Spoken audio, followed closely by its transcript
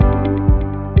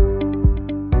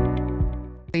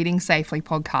Leading Safely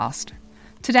podcast.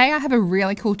 Today I have a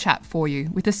really cool chat for you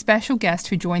with a special guest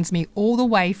who joins me all the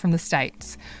way from the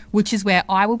States, which is where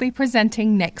I will be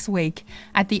presenting next week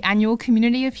at the annual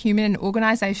Community of Human and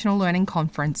Organisational Learning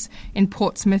Conference in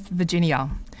Portsmouth,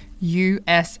 Virginia,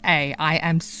 USA. I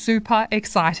am super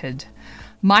excited.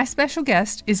 My special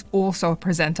guest is also a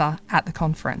presenter at the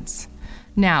conference.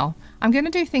 Now, I'm going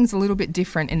to do things a little bit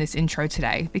different in this intro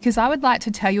today because I would like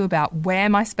to tell you about where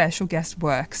my special guest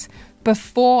works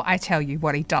before I tell you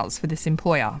what he does for this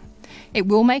employer. It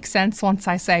will make sense once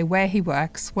I say where he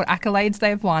works, what accolades they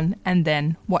have won, and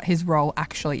then what his role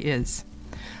actually is.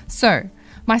 So,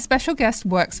 my special guest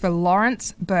works for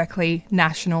Lawrence Berkeley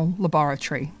National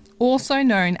Laboratory, also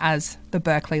known as the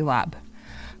Berkeley Lab.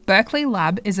 Berkeley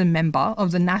Lab is a member of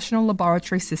the National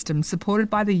Laboratory System supported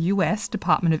by the US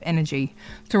Department of Energy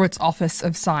through its Office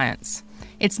of Science.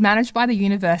 It's managed by the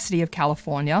University of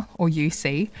California, or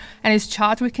UC, and is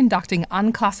charged with conducting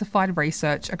unclassified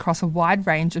research across a wide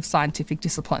range of scientific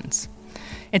disciplines.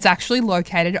 It's actually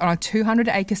located on a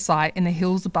 200-acre site in the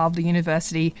hills above the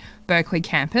University Berkeley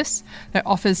campus that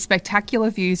offers spectacular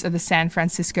views of the San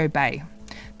Francisco Bay.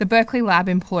 The Berkeley Lab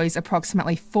employs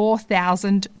approximately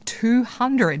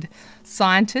 4,200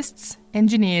 scientists,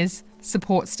 engineers,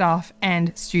 support staff,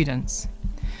 and students.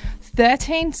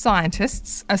 13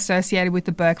 scientists associated with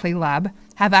the Berkeley Lab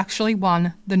have actually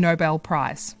won the Nobel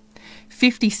Prize.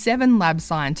 57 lab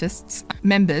scientists,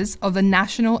 members of the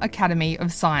National Academy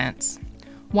of Science,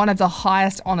 one of the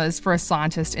highest honours for a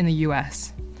scientist in the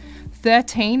US.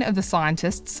 13 of the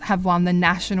scientists have won the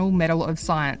National Medal of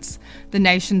Science, the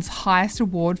nation's highest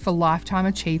award for lifetime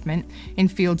achievement in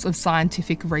fields of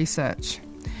scientific research.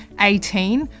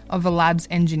 18 of the lab's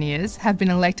engineers have been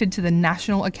elected to the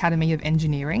National Academy of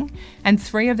Engineering, and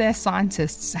 3 of their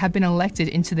scientists have been elected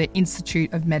into the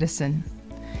Institute of Medicine.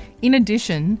 In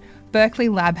addition, Berkeley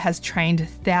Lab has trained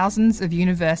thousands of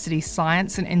university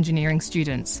science and engineering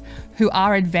students who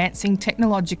are advancing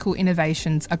technological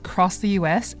innovations across the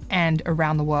US and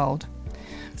around the world.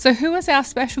 So who is our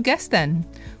special guest then?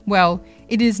 Well,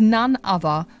 it is none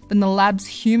other than the lab's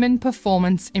Human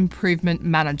Performance Improvement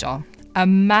Manager. A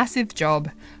massive job,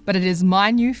 but it is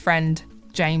my new friend,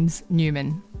 James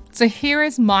Newman. So here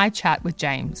is my chat with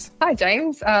James. Hi,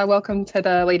 James. Welcome to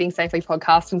the Leading Safely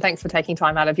podcast, and thanks for taking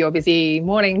time out of your busy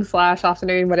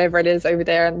morning/afternoon, whatever it is over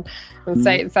there in the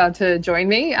States, to join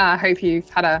me. I hope you've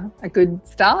had a good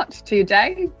start to your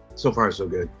day. So far, so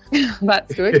good.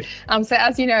 That's good. So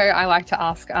as you know, I like to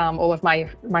ask all of my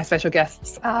special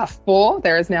guests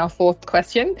there is now a fourth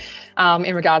question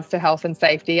in regards to health and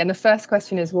safety. And the first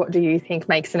question is, what do you think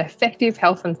makes an effective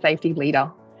health and safety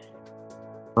leader?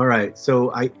 All right.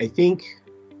 So I think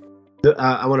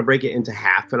I want to break it into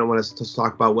half, and I want us to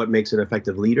talk about what makes an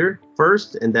effective leader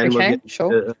first, and then we'll get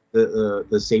to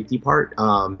the safety part.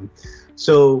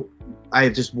 So I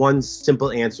have just one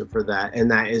simple answer for that, and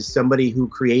that is somebody who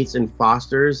creates and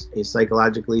fosters a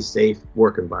psychologically safe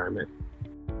work environment.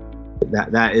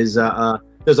 That is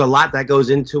there's a lot that goes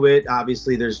into it.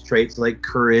 Obviously, there's traits like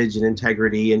courage and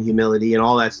integrity and humility and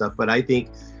all that stuff, but I think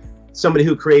somebody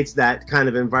who creates that kind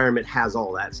of environment has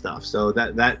all that stuff. So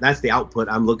that's the output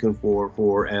I'm looking for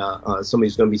somebody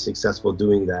who's going to be successful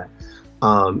doing that.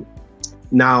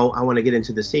 Now I want to get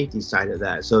into the safety side of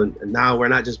that. So now we're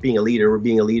not just being a leader, we're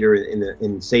being a leader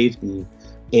in safety.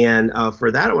 And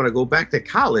for that, I want to go back to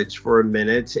college for a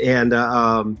minute. And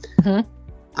I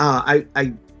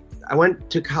went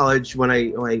to college. When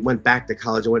I went back to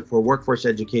college, I went for workforce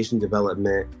education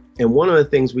development. And one of the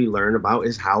things we learn about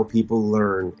is how people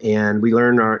learn, and we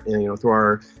learn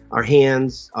through our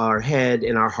hands, our head,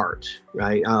 and our heart,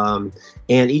 right?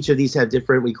 And each of these have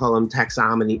different, we call them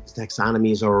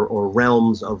taxonomies or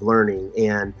realms of learning.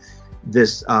 And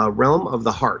this realm of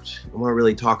the heart, I want to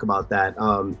really talk about that.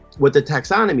 What the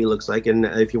taxonomy looks like, and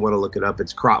if you want to look it up,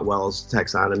 it's Crotwell's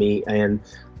taxonomy, and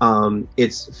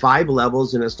it's 5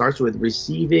 levels, and it starts with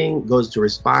receiving, goes to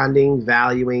responding,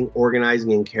 valuing,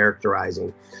 organizing, and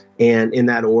characterizing. And in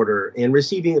that order. And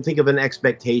receiving, think of an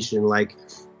expectation, like,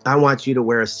 I want you to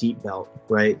wear a seatbelt,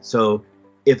 right? So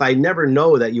if I never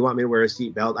know that you want me to wear a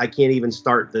seatbelt, I can't even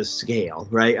start the scale,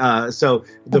 right? So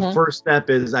the first step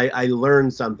is I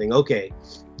learn something. Okay,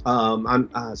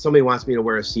 somebody wants me to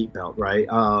wear a seatbelt, right?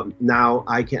 Now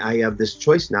I have this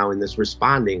choice now in this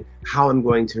responding, how I'm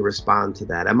going to respond to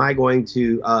that. Am I going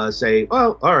to say,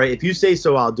 oh, all right, if you say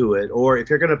so, I'll do it. Or if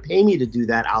you're going to pay me to do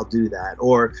that, I'll do that.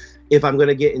 Or if I'm going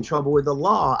to get in trouble with the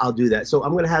law, I'll do that. So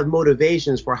I'm going to have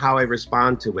motivations for how I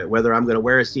respond to it, whether I'm going to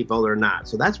wear a seatbelt or not.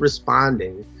 So that's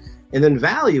responding. And then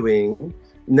valuing,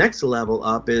 next level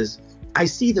up is I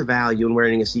see the value in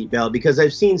wearing a seatbelt because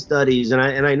I've seen studies and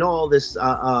I know all this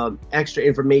extra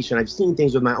information. I've seen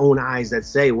things with my own eyes that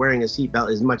say wearing a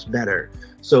seatbelt is much better.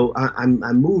 So I'm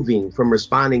moving from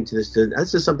responding to this to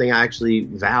this is something I actually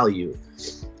value.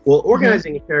 Well,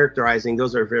 organizing and characterizing,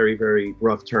 those are very, very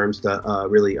rough terms to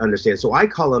really understand. So I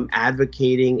call them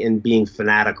advocating and being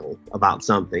fanatical about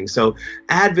something. So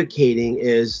advocating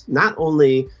is not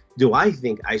only do I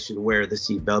think I should wear the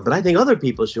seatbelt, but I think other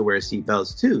people should wear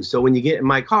seatbelts too. So when you get in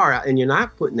my car and you're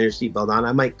not putting your seatbelt on,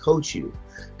 I might coach you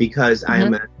because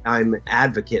I'm an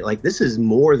advocate. Like, this is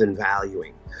more than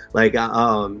valuing. Like,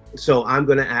 so I'm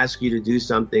going to ask you to do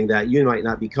something that you might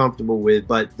not be comfortable with,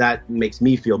 but that makes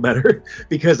me feel better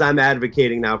because I'm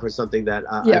advocating now for something that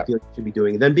I feel you should be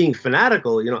doing. Then being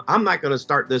fanatical, I'm not going to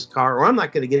start this car, or I'm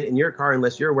not going to get in your car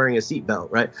unless you're wearing a seatbelt,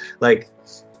 right? Like,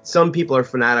 some people are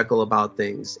fanatical about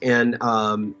things and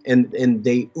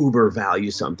they uber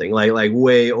value something, like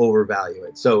way overvalue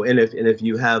it. So, and if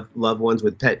you have loved ones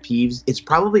with pet peeves, it's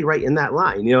probably right in that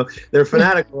line. They're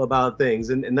fanatical about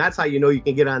things, and that's how you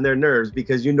can get on their nerves,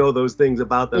 because those things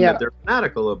about them that they're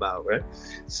fanatical about, right?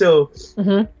 So,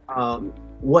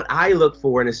 what I look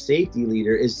for in a safety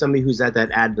leader is somebody who's at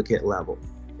that advocate level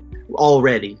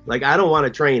already. Like, I don't want to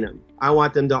train them. I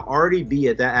want them to already be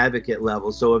at that advocate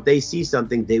level. So if they see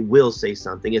something, they will say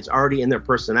something. It's already in their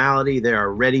personality. They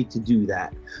are ready to do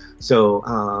that. So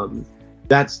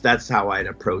that's how I'd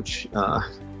approach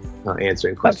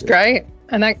answering questions. That's great.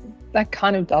 And that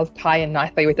kind of does tie in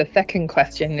nicely with the second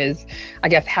question is, I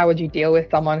guess, how would you deal with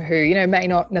someone who, may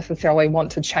not necessarily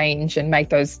want to change and make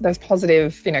those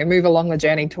positive, move along the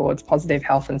journey towards positive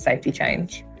health and safety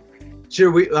change? Sure.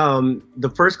 We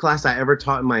the first class I ever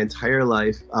taught in my entire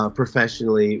life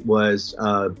professionally was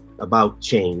about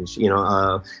change.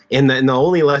 And the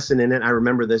only lesson in it, I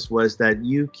remember this, was that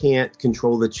you can't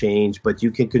control the change, but you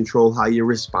can control how you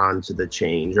respond to the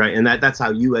change, right? And that's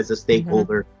how you as a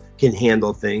stakeholder can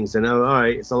handle things. And all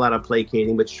right, it's a lot of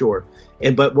placating, but sure.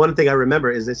 But one thing I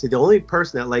remember is they said the only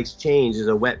person that likes change is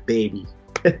a wet baby.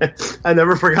 I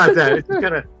never forgot that. It's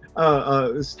kind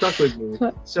of stuck with me.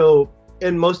 So.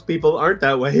 And most people aren't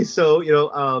that way. So,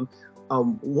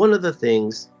 one of the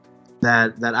things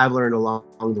that I've learned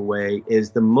along the way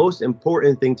is the most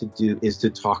important thing to do is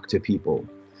to talk to people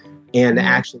and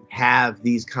actually have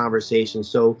these conversations.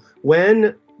 So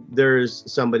when there's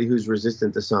somebody who's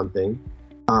resistant to something,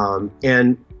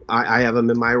 and I have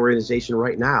them in my organization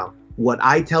right now, what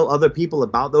I tell other people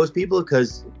about those people,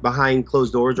 because behind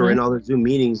closed doors or in other Zoom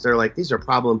meetings, they're like, these are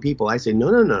problem people. I say,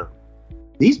 no.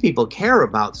 These people care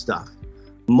about stuff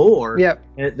more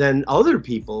than other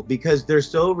people because they're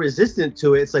so resistant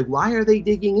to it. It's like, why are they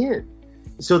digging in?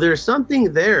 So there's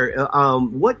something there.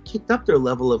 What kicked up their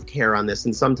level of care on this?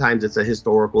 And sometimes it's a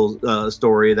historical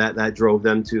story that drove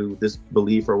them to this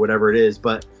belief or whatever it is.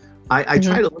 But I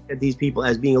try to look at these people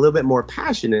as being a little bit more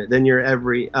passionate than your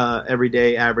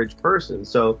everyday average person.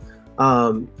 So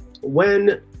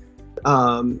when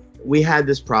we had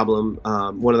this problem,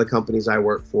 one of the companies I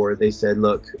work for, they said,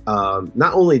 look,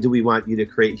 not only do we want you to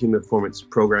create a human performance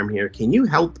program here, can you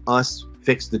help us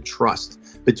fix the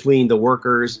trust between the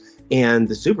workers and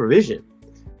the supervision?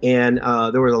 And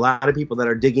there were a lot of people that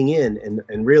are digging in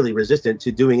and really resistant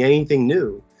to doing anything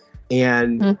new.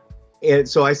 And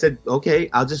so I said, okay,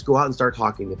 I'll just go out and start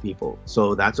talking to people.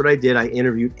 So that's what I did. I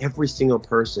interviewed every single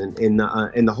person in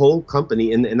the whole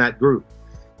company in that group.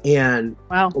 And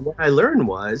what I learned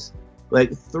was,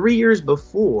 like 3 years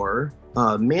before,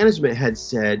 management had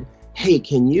said, hey,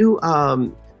 can you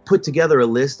put together a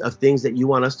list of things that you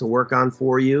want us to work on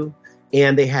for you?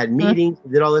 And they had meetings,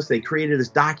 did all this. They created this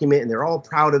document and they're all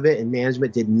proud of it. And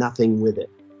management did nothing with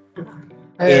it.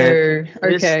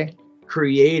 This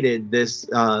created this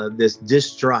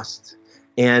distrust.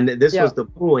 And this was the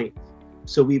point.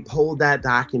 So we pulled that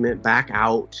document back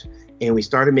out. And we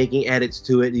started making edits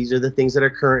to it. These are the things that are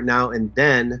current now. And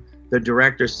then the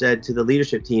director said to the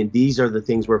leadership team, these are the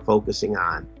things we're focusing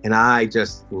on. And I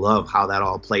just love how that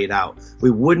all played out.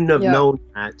 We wouldn't have known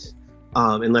that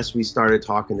unless we started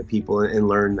talking to people and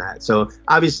learned that. So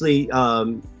obviously,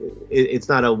 it's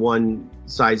not a one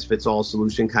size fits all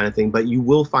solution kind of thing, but you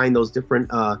will find those different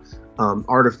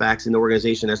artifacts in the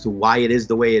organization as to why it is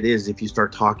the way it is if you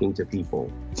start talking to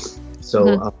people.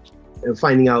 So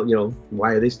finding out,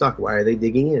 why are they stuck? Why are they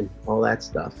digging in? All that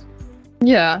stuff.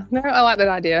 Yeah, no, I like that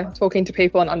idea. Talking to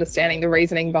people and understanding the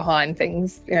reasoning behind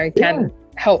things, can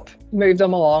help move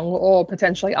them along or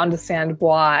potentially understand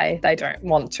why they don't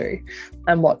want to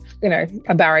and what,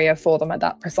 a barrier for them at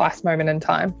that precise moment in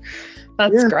time.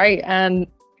 That's great. And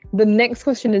The next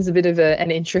question is a bit of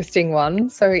an interesting one.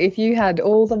 So if you had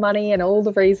all the money and all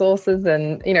the resources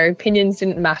and, opinions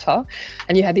didn't matter,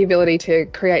 and you had the ability to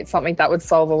create something that would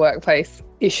solve a workplace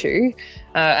issue,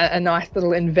 a nice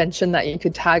little invention that you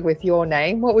could tag with your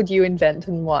name, what would you invent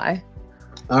and why?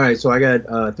 All right, so I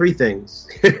got 3 things.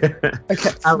 Okay,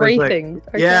 3 things.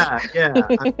 Okay. Yeah.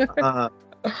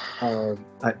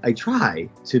 I try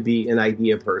to be an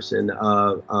idea person,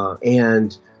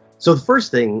 and so the first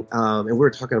thing, and we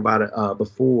were talking about it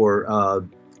before,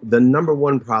 the number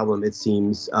one problem, it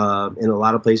seems, in a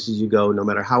lot of places you go, no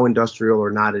matter how industrial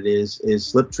or not it is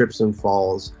slip, trips, and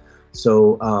falls.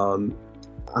 So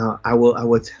I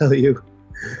will tell you,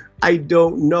 I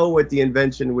don't know what the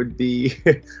invention would be,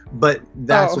 but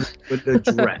that's what it would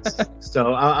address.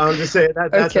 So I'll just say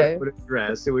that's okay. what it would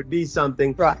address. It would be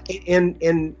something. Right. And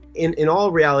in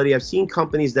all reality, I've seen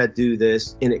companies that do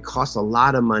this, and it costs a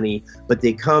lot of money, but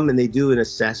they come and they do an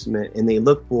assessment, and they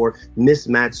look for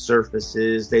mismatched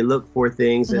surfaces. They look for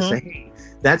things that say, hey,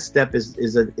 that step is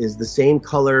the same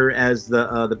color as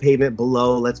the pavement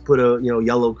below. Let's put a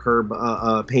yellow curb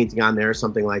painting on there or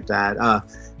something like that.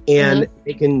 And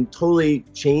it can totally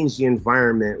change the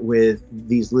environment with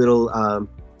these little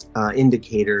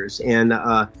indicators. And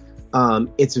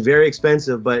it's very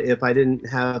expensive, but if I didn't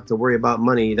have to worry about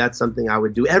money, that's something I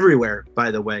would do everywhere,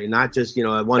 by the way, not just,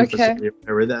 at one facility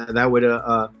or whatever. That would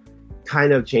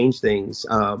kind of change things,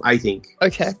 I think.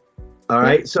 Okay. All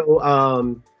right.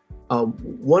 So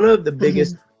one of the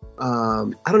biggest, I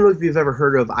don't know if you've ever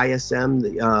heard of ISM,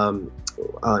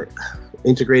 the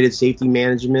Integrated Safety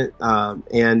Management,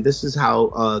 and this is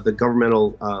how the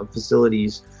governmental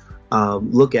facilities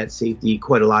look at safety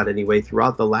quite a lot anyway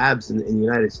throughout the labs in the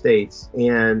United States.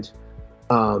 And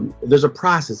there's a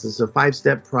process. It's a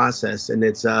 5-step process, and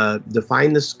it's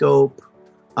define the scope,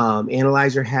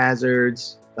 analyze your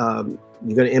hazards.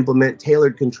 You're going to implement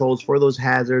tailored controls for those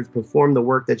hazards, perform the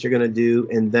work that you're going to do,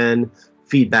 and then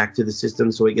feedback to the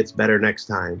system so it gets better next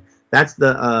time. That's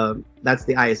the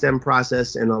ISM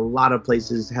process, and a lot of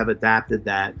places have adapted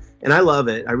that, and I love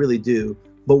it. I really do.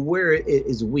 But where it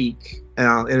is weak,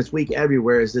 and it's weak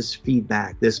everywhere, is this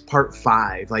feedback, this part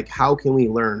 5. Like, how can we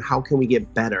learn? How can we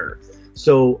get better?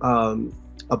 So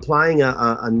applying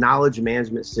a knowledge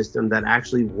management system that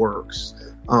actually works.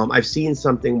 I've seen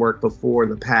something work before in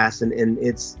the past, and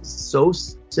it's so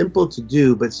simple to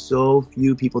do, but so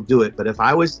few people do it. But if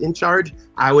I was in charge,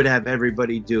 I would have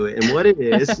everybody do it. And what it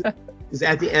is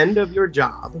at the end of your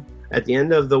job, at the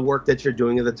end of the work that you're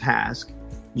doing, of the task,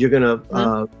 you're going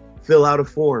to fill out a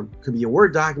form. Could be a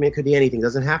Word document, could be anything. It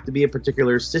doesn't have to be a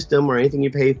particular system or anything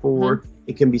you pay for.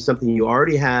 It can be something you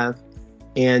already have.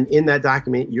 And in that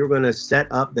document, you're going to set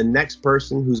up the next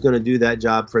person who's going to do that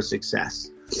job for success.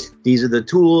 These are the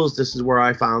tools. This is where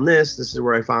I found this. This is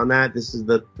where I found that. This is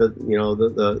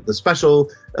the special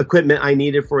equipment I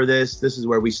needed for this. This is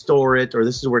where we store it, or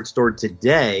this is where it's stored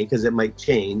today, because it might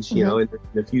change, in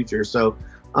the future. So,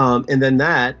 and then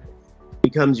that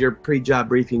becomes your pre-job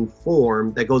briefing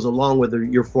form that goes along with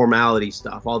your formality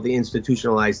stuff, all the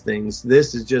institutionalized things.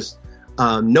 This is just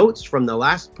notes from the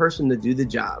last person to do the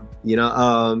job,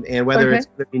 and whether it's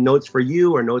going to be notes for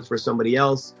you or notes for somebody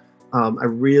else. I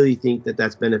really think that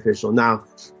that's beneficial. Now,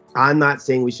 I'm not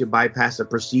saying we should bypass a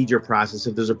procedure process.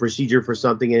 If there's a procedure for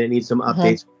something and it needs some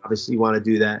updates, obviously you want to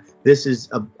do that. This is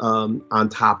on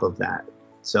top of that.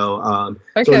 So,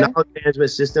 so a knowledge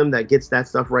management system that gets that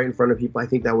stuff right in front of people, I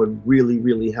think that would really,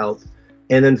 really help.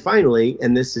 And then finally,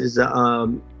 and this is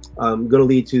going to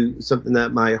lead to something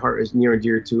that my heart is near and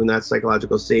dear to, and that's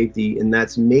psychological safety, and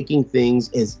that's making things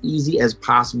as easy as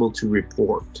possible to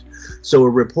report. So a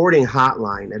reporting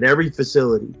hotline at every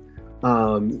facility,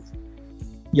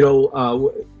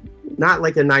 not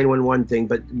like a 911 thing,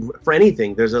 but for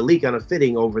anything, there's a leak on a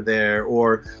fitting over there,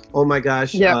 or, oh my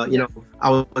gosh,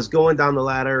 I was going down the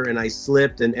ladder and I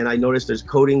slipped and I noticed there's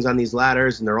coatings on these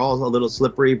ladders and they're all a little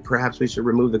slippery. Perhaps we should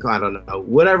remove I don't know,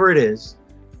 whatever it is.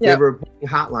 You have a reporting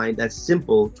hotline that's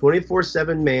simple,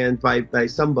 24/7 manned by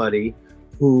somebody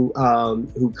who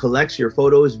collects your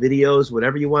photos, videos,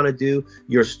 whatever you want to do,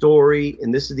 your story,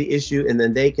 and this is the issue, and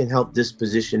then they can help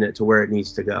disposition it to where it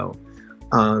needs to go.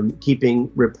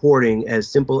 Keeping reporting as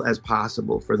simple as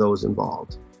possible for those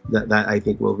involved. That I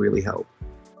think will really help.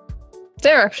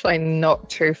 They're actually not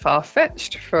too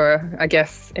far-fetched for, I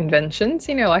guess, inventions.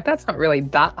 That's not really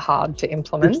that hard to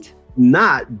implement. It's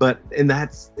not, but and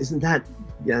isn't that?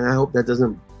 Yeah, I hope that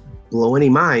doesn't blow any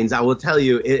minds. I will tell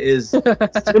you, it is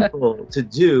simple to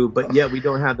do, but yet we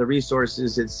don't have the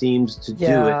resources, it seems, to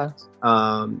do it.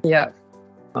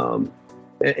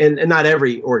 And not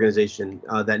every organization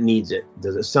that needs it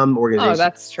does it. Some organizations. Oh,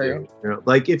 that's true.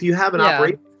 Like if you have an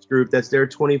operations group that's there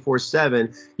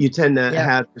 24/7, you tend to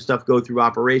have your stuff go through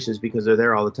operations because they're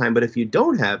there all the time. But if you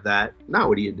don't have that, now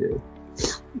what do you do?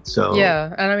 So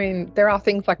yeah, and I mean, there are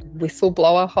things like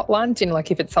whistleblower hotlines, like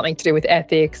if it's something to do with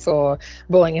ethics or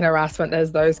bullying and harassment,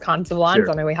 there's those kinds of lines.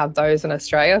 Sure. I know we have those in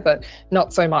Australia, but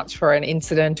not so much for an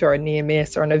incident or a near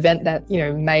miss or an event that,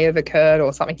 may have occurred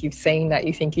or something you've seen that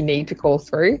you think you need to call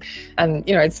through. And,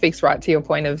 it speaks right to your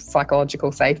point of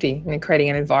psychological safety and creating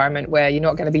an environment where you're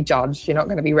not going to be judged, you're not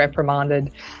going to be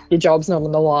reprimanded, your job's not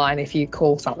on the line if you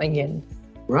call something in.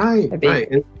 Right.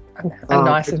 A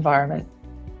nice environment.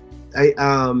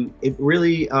 It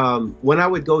really, when I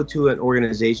would go to an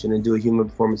organization and do a human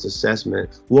performance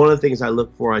assessment, one of the things I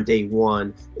look for on day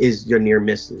one is your near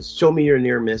misses. Show me your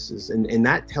near misses. And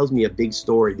that tells me a big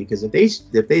story, because if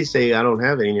they say I don't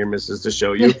have any near misses to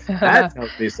show you, that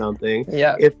tells me something.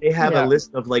 Yeah. If they have a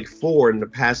list of like 4 in the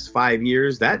past 5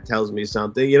 years, that tells me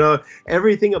something.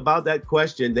 Everything about that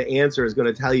question, the answer is going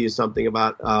to tell you something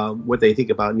about what they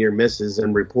think about near misses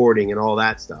and reporting and all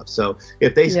that stuff. So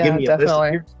if they give me a list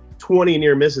of 20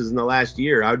 near misses in the last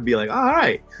year, I would be like, all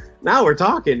right, now we're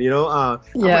talking,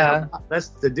 less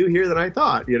to do here than I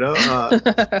thought,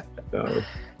 so.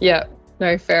 Yeah,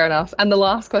 no, fair enough. And the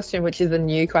last question, which is a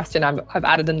new question I've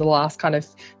added in the last kind of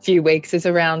few weeks, is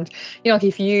around, like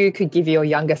if you could give your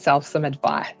younger self some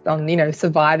advice on,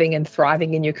 surviving and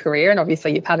thriving in your career, and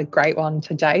obviously you've had a great one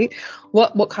to date,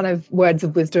 what kind of words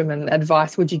of wisdom and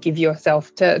advice would you give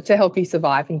yourself to help you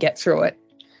survive and get through it?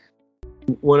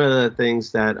 One of the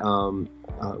things that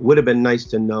would have been nice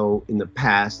to know in the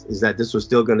past is that this was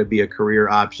still going to be a career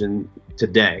option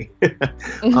today.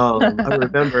 I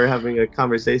remember having a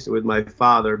conversation with my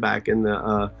father back in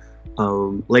the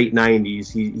late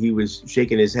 90s. He was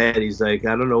shaking his head. He's like,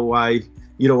 I don't know why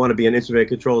you don't want to be an instrument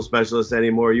control specialist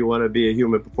anymore. You want to be a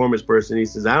human performance person. He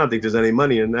says, I don't think there's any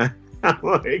money in that. I'm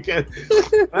like,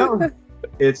 well,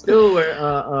 it's still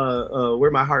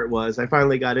where my heart was. I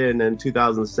finally got in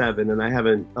 2007, and I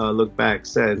haven't looked back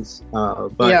since.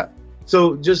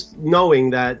 So just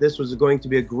knowing that this was going to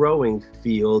be a growing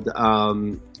field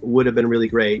would have been really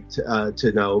great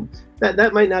to know.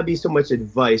 That might not be so much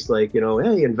advice like,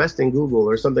 hey, invest in Google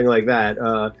or something like that.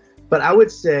 But I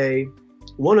would say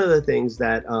one of the things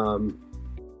that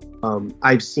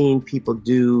I've seen people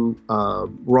do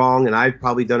wrong, and I've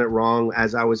probably done it wrong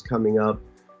as I was coming up,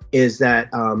 is that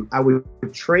I would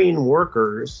train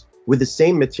workers with the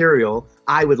same material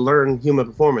I would learn human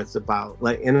performance about.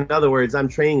 Like, in other words, I'm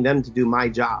training them to do my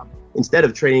job instead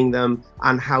of training them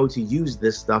on how to use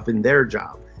this stuff in their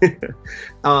job. And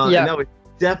that was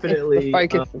definitely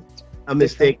a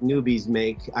mistake newbies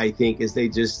make, I think, is they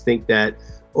just think that,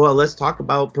 well, let's talk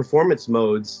about performance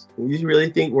modes. You really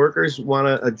think workers want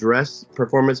to address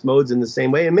performance modes in the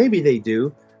same way? And maybe they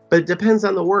do. But it depends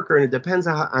on the worker, and it depends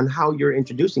on how you're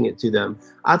introducing it to them.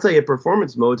 I'll tell you,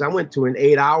 performance modes, I went to an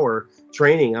 8-hour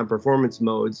training on performance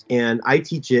modes, and I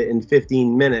teach it in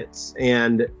 15 minutes.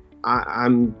 And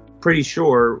I'm pretty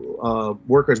sure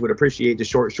workers would appreciate the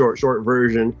short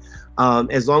version,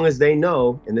 as long as they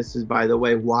know, and this is, by the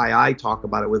way, why I talk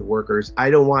about it with workers,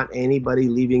 I don't want anybody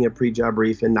leaving a pre-job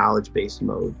brief in knowledge-based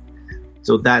mode.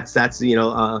 So that's at the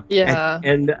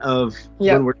end of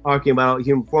when we're talking about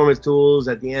human performance tools,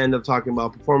 at the end of talking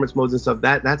about performance modes and stuff,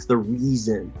 that's the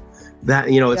reason that,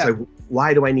 it's like,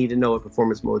 why do I need to know what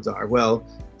performance modes are? Well,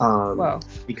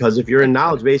 because if you're in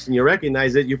knowledge base and you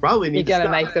recognize it, you probably need to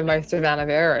make the most amount of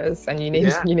errors, and you need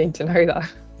to know that.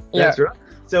 That's right.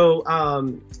 So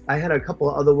I had a couple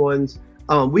of other ones.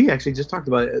 We actually just talked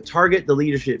about it. Target the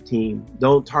leadership team.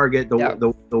 Don't target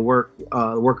the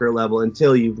worker level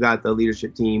until you've got the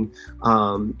leadership team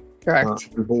on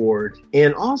board.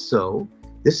 And also,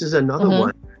 this is another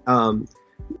one.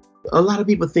 A lot of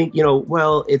people think,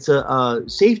 well, it's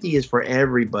safety is for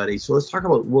everybody. So let's talk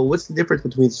about, well, what's the difference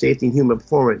between safety and human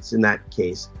performance in that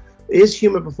case? Is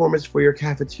human performance for your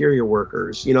cafeteria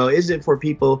workers? Is it for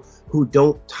people who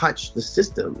don't touch the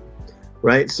system?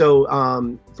 Right. So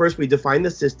first we define the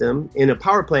system. In a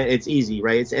power plant, it's easy,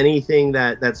 right? It's anything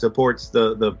that supports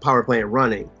the power plant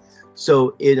running.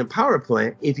 So in a power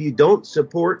plant, if you don't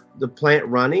support the plant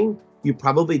running, you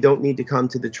probably don't need to come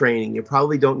to the training. You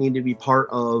probably don't need to be part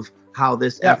of how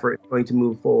this effort is going to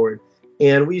move forward.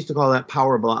 And we used to call that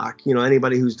power block.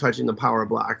 Anybody who's touching the power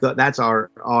block, that's our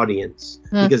audience,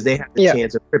 because they have the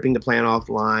chance of tripping the plant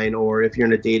offline, or if you're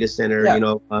in a data center,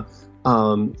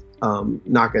 knocking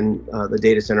the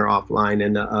data center offline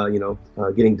and,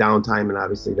 getting downtime. And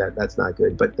obviously that's not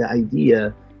good. But the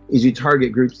idea is you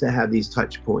target groups that have these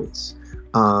touch points.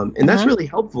 And that's really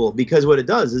helpful, because what it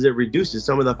does is it reduces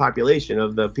some of the population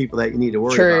of the people that you need to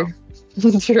worry about.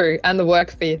 True. And the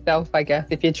work for yourself, I guess.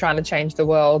 If you're trying to change the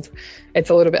world, it's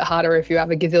a little bit harder if you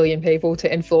have a gazillion people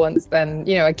to influence than,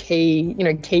 key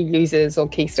users or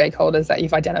key stakeholders that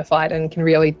you've identified and can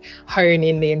really hone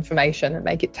in the information and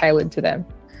make it tailored to them.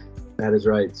 That is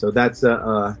right. So that's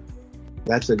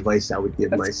advice I would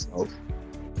give myself.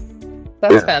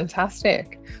 That's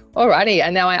fantastic. Alrighty,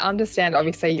 and now I understand,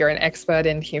 obviously, you're an expert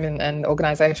in human and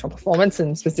organisational performance,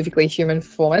 and specifically human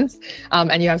performance,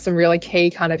 and you have some really key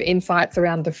kind of insights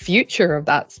around the future of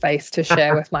that space to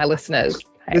share with my listeners.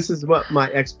 This is what my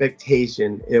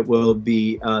expectation, it will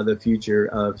be the future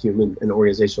of human and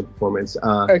organizational performance.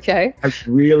 Okay. I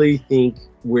really think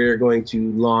we're going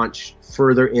to launch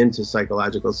further into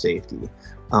psychological safety.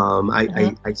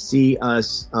 I see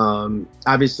us,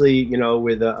 obviously,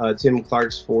 with Tim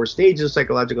Clark's 4 stages of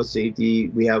psychological safety.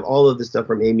 We have all of this stuff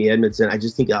from Amy Edmondson. I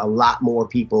just think a lot more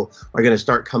people are going to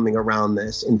start coming around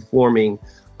this and forming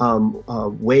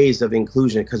ways of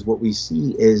inclusion, because what we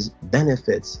see is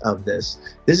benefits of this.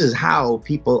 This is how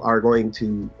people are going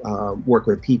to work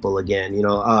with people again.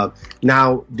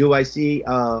 Now, do I see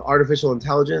artificial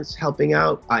intelligence helping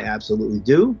out? I absolutely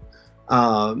do.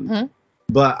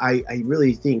 But I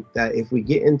really think that if we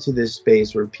get into this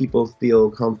space where people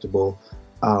feel comfortable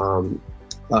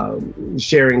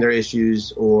sharing their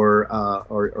issues or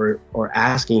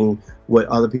asking what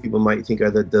other people might think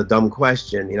are the dumb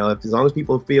question, as long as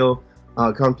people feel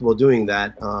comfortable doing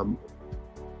that,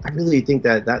 I really think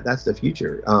that's the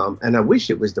future. And I wish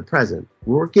it was the present.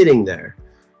 We're getting there.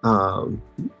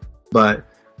 But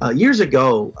years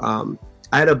ago,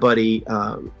 I had a buddy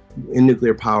in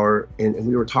nuclear power, and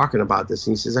we were talking about this,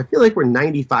 and he says, I feel like we're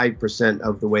 95%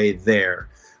 of the way there.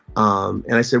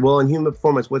 And I said, well, in human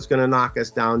performance, what's going to knock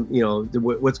us down?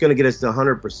 What's going to get us to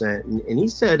 100%? And he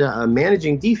said,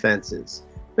 managing defenses.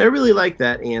 And I really like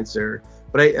that answer,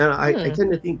 but I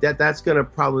tend to think that that's going to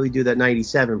probably do that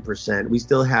 97%. We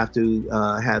still have to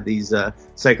have these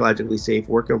psychologically safe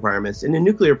work environments. And in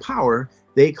nuclear power,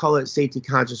 they call it safety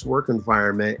conscious work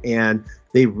environment. And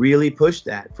they really push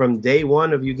that from day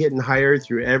one of you getting hired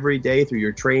through every day, through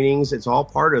your trainings. It's all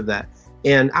part of that.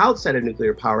 And outside of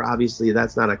nuclear power, obviously,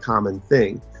 that's not a common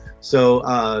thing. So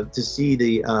to see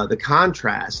the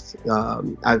contrast,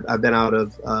 I've been out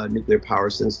of nuclear power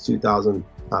since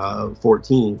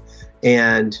 2014,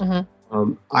 and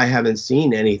I haven't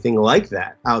seen anything like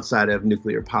that outside of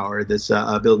nuclear power. This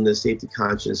building this safety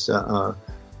conscious.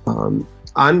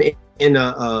 I'm in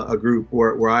a group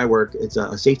where I work. It's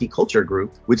a safety culture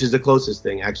group, which is the closest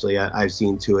thing actually I've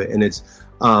seen to it, and it's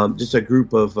just a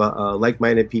group of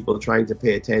like-minded people trying to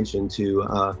pay attention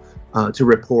to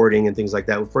reporting and things like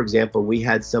that. For example, we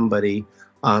had somebody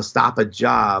stop a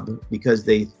job because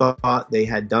they thought they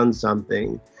had done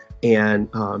something, and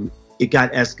it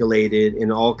got escalated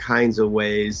in all kinds of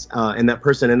ways, and that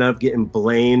person ended up getting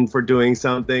blamed for doing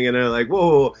something, and they're like,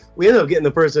 whoa, we ended up getting the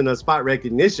person a spot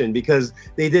recognition because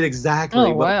they did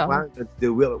exactly what we wanted to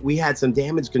do. We had some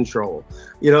damage control,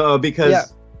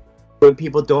 because when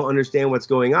people don't understand what's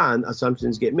going on,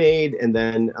 assumptions get made, and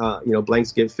then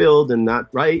blanks get filled and not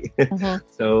right.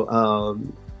 So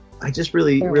I just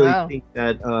really think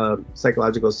that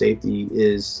psychological safety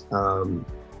is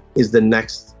the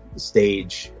next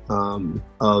stage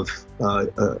of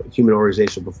human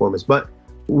organizational performance, but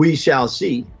we shall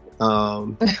see.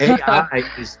 AI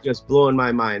is just blowing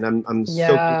my mind. I'm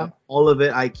soaking up all of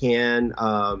it I can,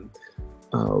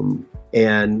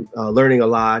 and learning a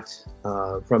lot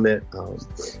from it.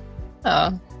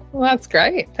 Well, that's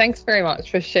great. Thanks very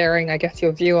much for sharing, I guess,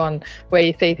 your view on where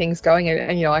you see things going.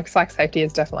 And like psych safety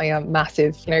is definitely a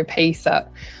massive, piece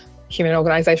that human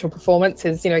organisational performance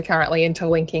is, currently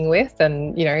interlinking with.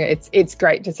 And, it's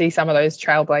great to see some of those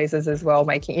trailblazers as well,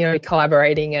 making,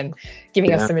 collaborating and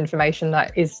giving us some information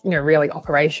that is, really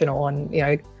operational, and,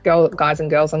 guys and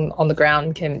girls on the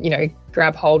ground can,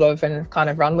 grab hold of and kind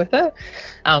of run with it.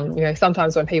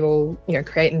 Sometimes when people,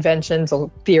 create inventions or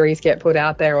theories get put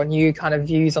out there or new kind of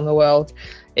views on the world,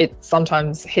 it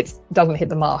sometimes doesn't hit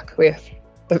the mark with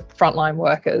the frontline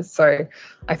workers. So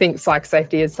I think psych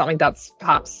safety is something that's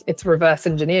perhaps it's reverse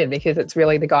engineered, because it's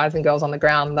really the guys and girls on the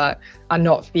ground that are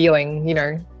not feeling,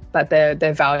 that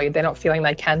they're valued. They're not feeling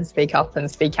they can speak up and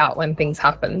speak out when things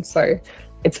happen. So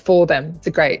it's for them. It's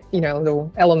a great,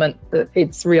 little element that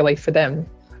it's really for them.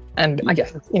 And I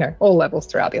guess, all levels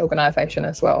throughout the organization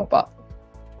as well. But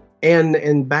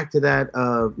And back to that,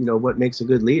 what makes a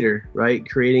good leader, right?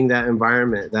 Creating that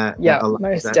environment that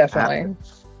most definitely.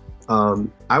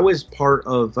 I was part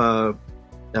of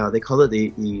they call it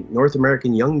the North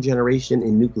American Young Generation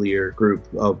in Nuclear Group,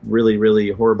 a really, really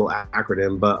horrible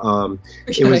acronym, but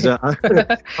it was,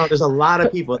 there's a lot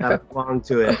of people that belong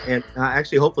to it. And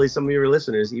actually, hopefully some of your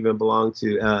listeners even belong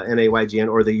to NAYGN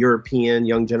or the European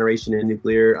Young Generation in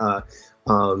Nuclear.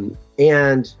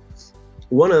 And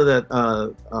one of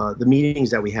the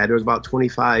meetings that we had, there was about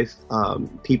 25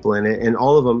 people in it, and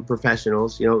all of them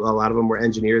professionals. A lot of them were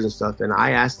engineers and stuff. And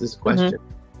I asked this question.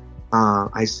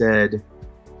 I said,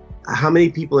 how many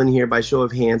people in here, by show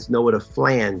of hands, know what a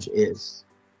flange is?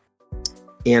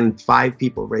 And 5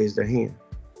 people raised their hand.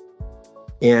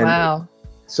 And wow.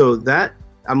 So that,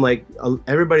 I'm like,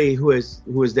 everybody who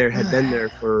was there had been there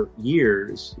for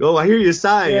years. Oh, I hear you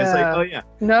sighing. Yeah. It's like, oh yeah.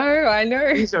 No, I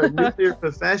know. These are nuclear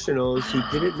professionals who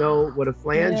didn't know what a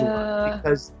flange was,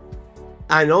 because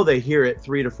I know they hear it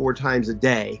 3 to 4 times a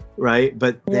day, right?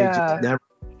 But they just never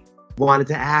wanted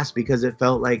to ask, because it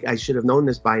felt like I should have known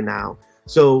this by now.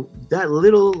 So that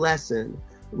little lesson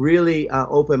really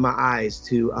opened my eyes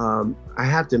to, I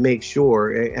have to make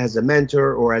sure as a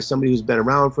mentor or as somebody who's been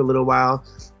around for a little while,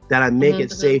 that I make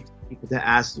it safe for people to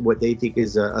ask what they think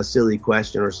is a silly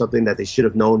question or something that they should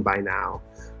have known by now.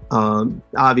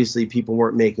 Obviously, people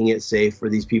weren't making it safe for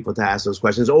these people to ask those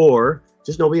questions, or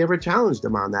just nobody ever challenged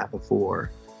them on that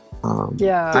before.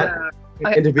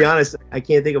 And to be honest, I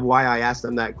can't think of why I asked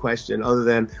them that question, other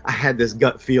than I had this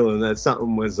gut feeling that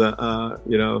something was,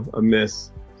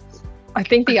 amiss. I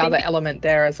think the other element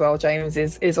there as well, James,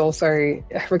 is also,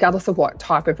 regardless of what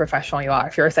type of professional you are,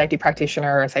 if you're a safety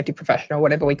practitioner or a safety professional,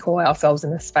 whatever we call ourselves in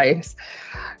this space,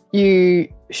 you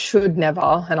should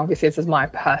never, and obviously this is my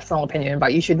personal opinion,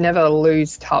 but you should never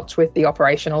lose touch with the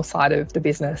operational side of the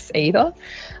business either.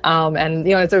 And,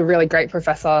 there's a really great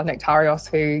professor, Nectarios,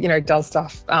 who, does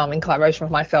stuff in collaboration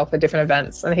with myself at different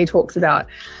events. And he talks about,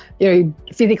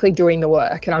 physically doing the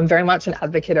work. And I'm very much an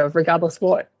advocate of, regardless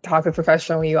what type of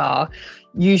professional you are,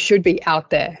 you should be out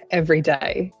there every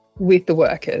day with the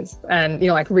workers and,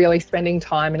 really spending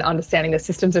time and understanding the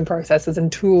systems and processes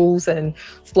and tools and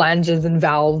flanges and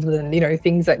valves and,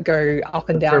 things that go up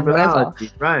and down, whatever.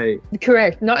 Right.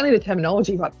 Correct. Not only the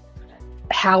terminology, but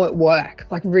how it works,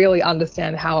 really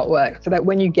understand how it works, so that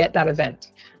when you get that event,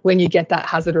 when you get that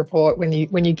hazard report, when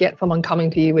you get someone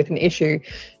coming to you with an issue,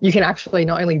 you can actually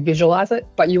not only visualize it,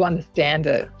 but you understand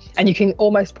it. And you can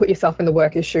almost put yourself in the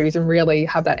worker's shoes and really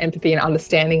have that empathy and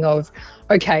understanding of,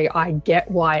 okay, I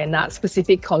get why in that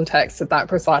specific context at that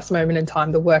precise moment in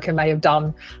time, the worker may have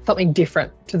done something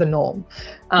different to the norm.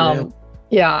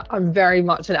 I'm very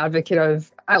much an advocate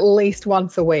of at least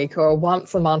once a week or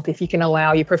once a month, if you can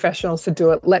allow your professionals to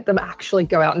do it, let them actually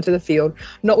go out into the field,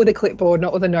 not with a clipboard,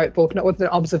 not with a notebook, not with an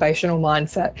observational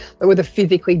mindset, but with a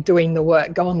physically doing the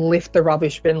work. Go and lift the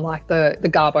rubbish bin like the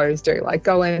garbos do.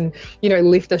 Go and,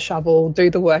 lift a shovel, do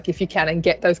the work if you can, and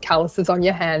get those calluses on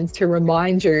your hands to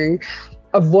remind you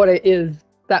of what it is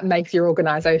that makes your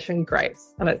organisation great.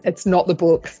 And it's not the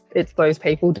books, it's those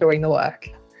people doing the work.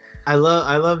 I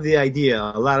love the idea.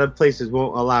 A lot of places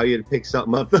won't allow you to pick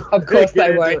something up. Of course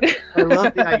they won't. I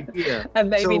love the idea. And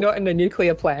maybe not in a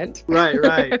nuclear plant.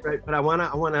 Right. But I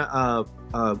wanna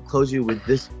close you with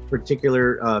this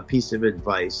particular piece of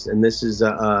advice, and this is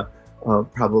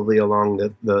probably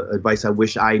along the advice I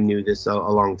wish I knew this a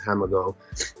long time ago.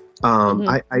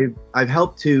 I've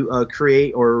helped to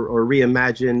create or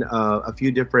reimagine a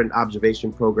few different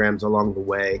observation programs along the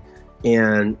way,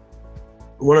 and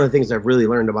one of the things I've really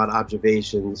learned about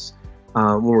observations,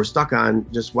 when we're stuck on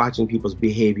just watching people's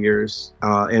behaviors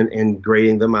and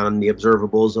grading them on the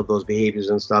observables of those behaviors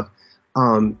and stuff,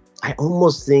 I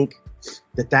almost think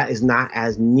that is not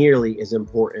as nearly as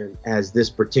important as this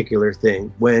particular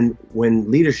thing. When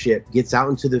leadership gets out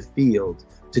into the field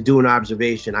to do an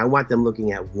observation, I want them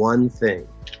looking at one thing,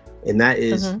 and that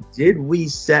is, did we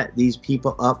set these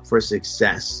people up for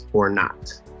success or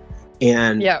not?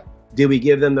 And did we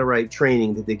give them the right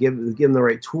training? Did they give them the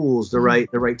right tools, the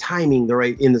right timing, the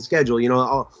right in the schedule?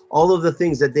 All of the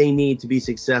things that they need to be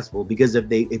successful. Because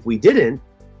if we didn't,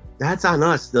 that's on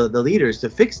us, the leaders, to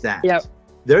fix that.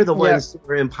 They're the ones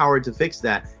who are empowered to fix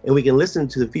that, and we can listen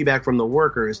to the feedback from the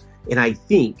workers. And I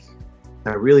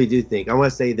really do think, I want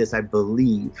to say this, I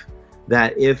believe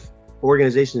that if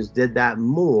organizations did that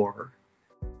more,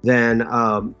 then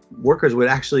workers would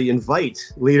actually invite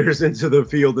leaders into the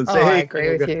field and say, hey, I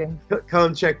agree with you.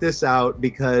 Come check this out,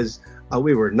 because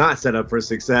we were not set up for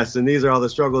success, and these are all the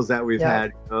struggles that we've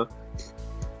had.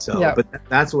 So, but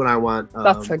that's what I want.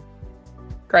 That's a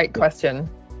great question.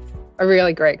 A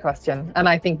really great question. And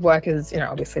I think workers,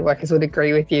 obviously workers would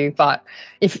agree with you, but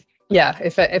if Yeah,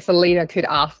 if a leader could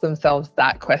ask themselves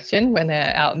that question when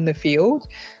they're out in the field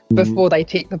before they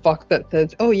tick the box that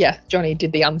says, oh yeah, Johnny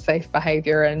did the unsafe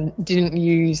behaviour and didn't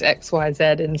use X, Y, Z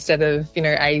instead of,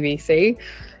 A, B, C.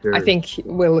 Sure. I think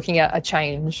we're looking at a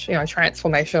change,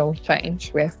 transformational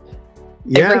change with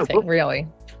everything, really.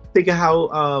 Think of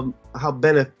how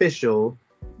beneficial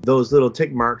those little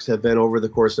tick marks have been over the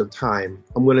course of time.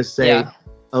 I'm going to say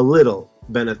a little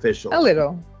beneficial. A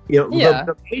little.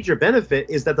 The major benefit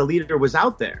is that the leader was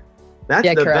out there. That's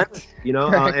the benefit,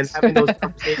 and having those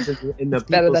conversations in the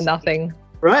better than nothing.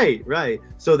 Right.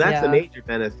 So that's the major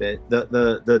benefit.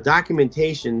 The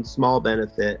documentation, small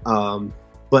benefit.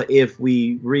 But if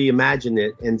we reimagine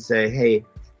it and say, hey,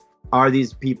 are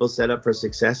these people set up for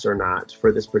success or not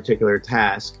for this particular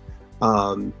task?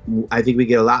 I think we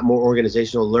get a lot more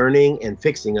organizational learning and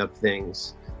fixing of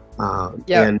things.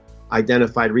 And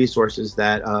identified resources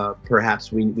that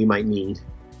perhaps we might need.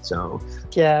 So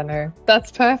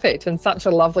that's perfect, and such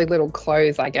a lovely little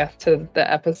close, I guess, to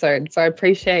the episode. So I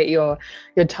appreciate your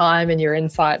time and your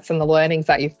insights and the learnings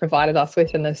that you've provided us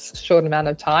with in this short amount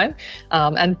of time.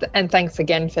 And thanks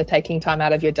again for taking time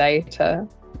out of your day to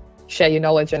share your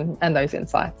knowledge and those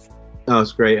insights. Oh,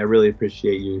 it's great. I really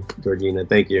appreciate you, Georgina.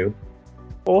 Thank you.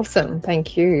 Awesome.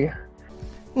 Thank you.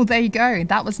 Well, there you go.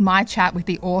 That was my chat with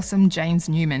the awesome James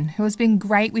Newman, who has been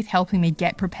great with helping me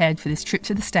get prepared for this trip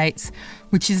to the States,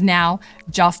 which is now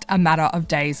just a matter of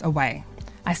days away.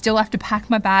 I still have to pack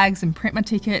my bags and print my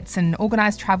tickets and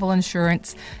organise travel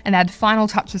insurance and add final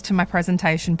touches to my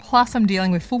presentation. Plus, I'm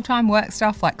dealing with full-time work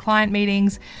stuff like client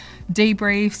meetings,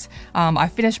 debriefs. I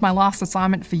finished my last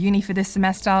assignment for uni for this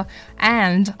semester,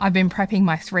 and I've been prepping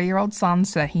my 3-year-old son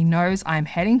so that he knows I'm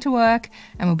heading to work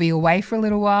and will be away for a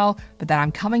little while, but that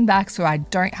I'm coming back so I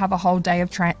don't have a whole day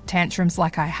of tantrums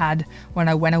like I had when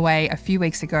I went away a few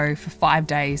weeks ago for 5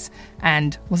 days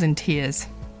and was in tears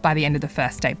by the end of the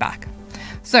first day back.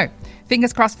 So,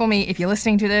 fingers crossed for me if you're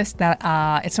listening to this that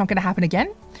it's not going to happen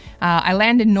again. I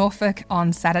land in Norfolk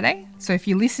on Saturday, so if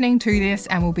you're listening to this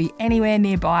and will be anywhere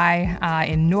nearby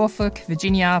in Norfolk,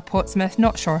 Virginia, Portsmouth,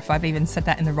 not sure if I've even said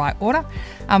that in the right order,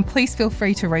 please feel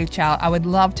free to reach out. I would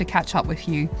love to catch up with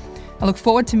you. I look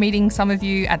forward to meeting some of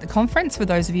you at the conference for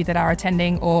those of you that are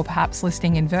attending or perhaps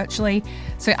listening in virtually.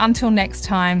 So until next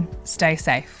time, stay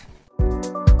safe.